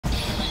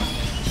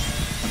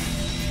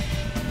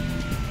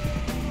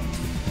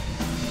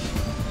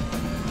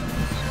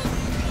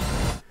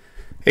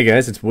Hey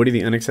guys, it's Woody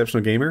the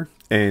Unexceptional Gamer,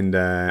 and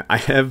I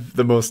have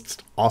the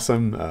most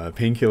awesome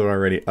Painkiller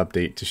Already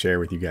update to share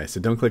with you guys,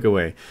 so don't click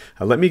away.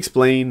 Let me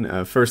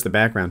explain first the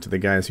background to the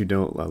guys who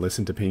don't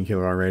listen to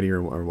Painkiller Already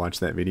or watch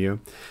that video.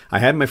 I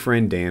had my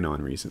friend Dan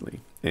on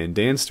recently, and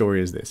Dan's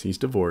story is this. He's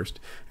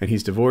divorced, and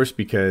he's divorced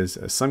because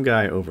some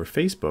guy over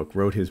Facebook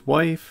wrote his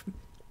wife,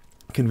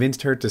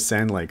 convinced her to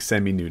send like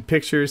semi-nude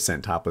pictures,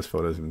 sent topless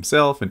photos of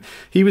himself, and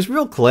he was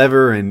real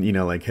clever and, you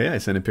know, like, hey, I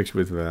sent a picture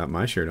with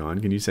my shirt on,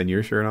 can you send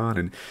your shirt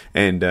on?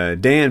 And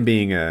Dan,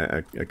 being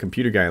a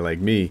computer guy like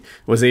me,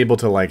 was able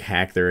to like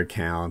hack their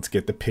accounts,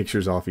 get the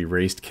pictures off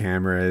erased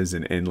cameras,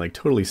 and like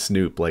totally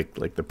snoop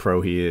like the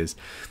pro he is.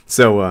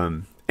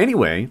 So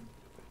anyway,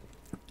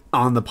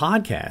 on the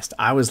podcast,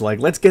 I was like,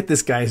 let's get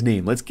this guy's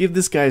name. Let's give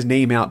this guy's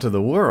name out to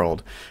the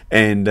world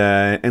and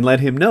let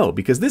him know,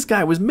 because this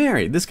guy was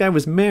married. This guy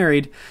was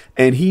married,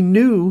 and he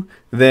knew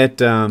that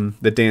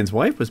that Dan's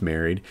wife was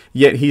married,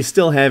 yet he's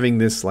still having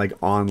this like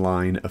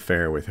online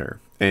affair with her.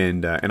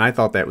 And I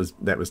thought that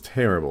was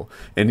terrible.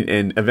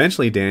 And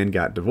eventually Dan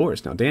got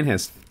divorced. Now Dan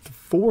has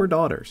 4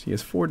 daughters. He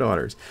has 4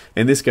 daughters,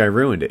 and this guy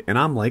ruined it. And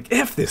I'm like,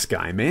 F this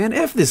guy, man,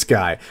 F this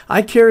guy.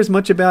 I care as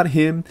much about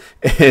him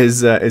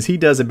as he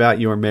does about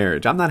your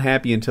marriage. I'm not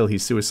happy until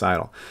he's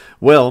suicidal.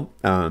 Well,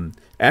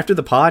 after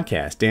the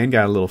podcast, Dan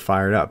got a little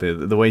fired up.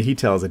 The way he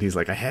tells it, he's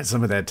like, I had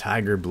some of that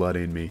tiger blood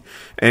in me.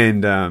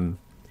 And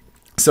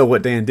so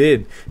what Dan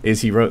did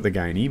is he wrote the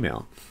guy an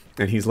email.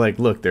 And he's like,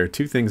 look, there are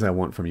 2 things I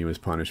want from you as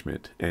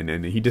punishment.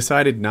 And he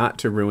decided not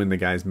to ruin the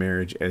guy's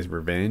marriage as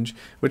revenge,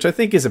 which I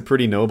think is a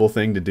pretty noble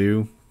thing to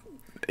do.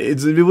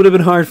 It would have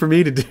been hard for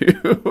me to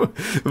do.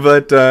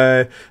 but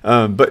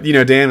you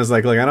know, Dan was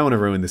like, look, I don't want to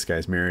ruin this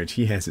guy's marriage.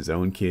 He has his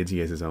own kids. He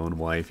has his own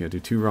wife. You know, do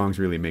 2 wrongs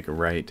really make a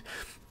right?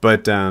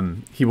 But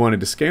he wanted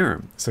to scare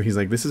him. So he's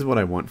like, this is what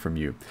I want from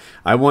you.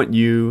 I want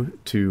you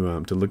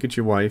to look at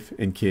your wife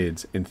and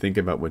kids and think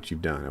about what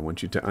you've done. I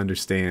want you to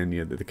understand,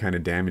 you know, the kind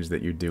of damage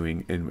that you're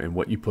doing and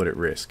what you put at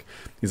risk.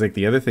 He's like,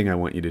 the other thing I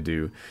want you to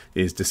do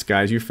is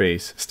disguise your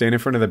face, stand in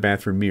front of the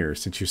bathroom mirror,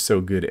 since you're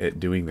so good at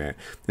doing that,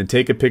 and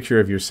take a picture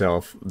of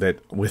yourself that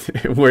with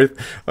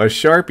a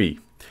Sharpie.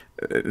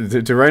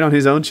 To write on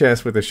his own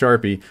chest with a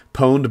Sharpie,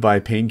 pwned by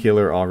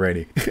Painkiller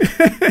Already.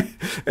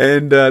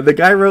 And the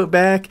guy wrote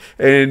back,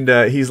 and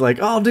he's like,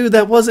 oh, dude,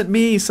 that wasn't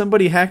me.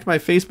 Somebody hacked my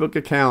Facebook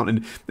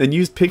account and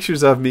used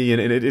pictures of me,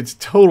 and it's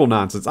total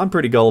nonsense. I'm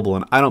pretty gullible,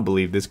 and I don't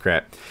believe this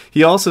crap.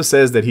 He also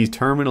says that he's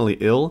terminally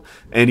ill,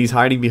 and he's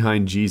hiding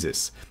behind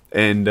Jesus.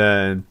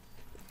 And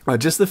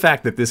just the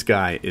fact that this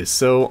guy is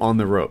so on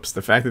the ropes,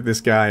 the fact that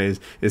this guy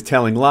is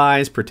telling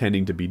lies,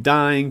 pretending to be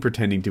dying,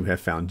 pretending to have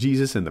found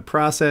Jesus in the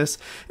process,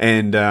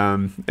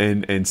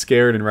 and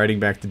scared and writing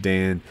back to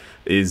Dan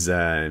is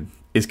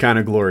kind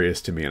of glorious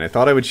to me. And I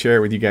thought I would share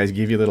it with you guys,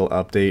 give you a little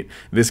update.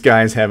 This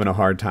guy's having a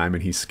hard time,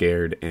 and he's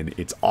scared, and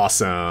it's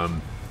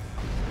awesome.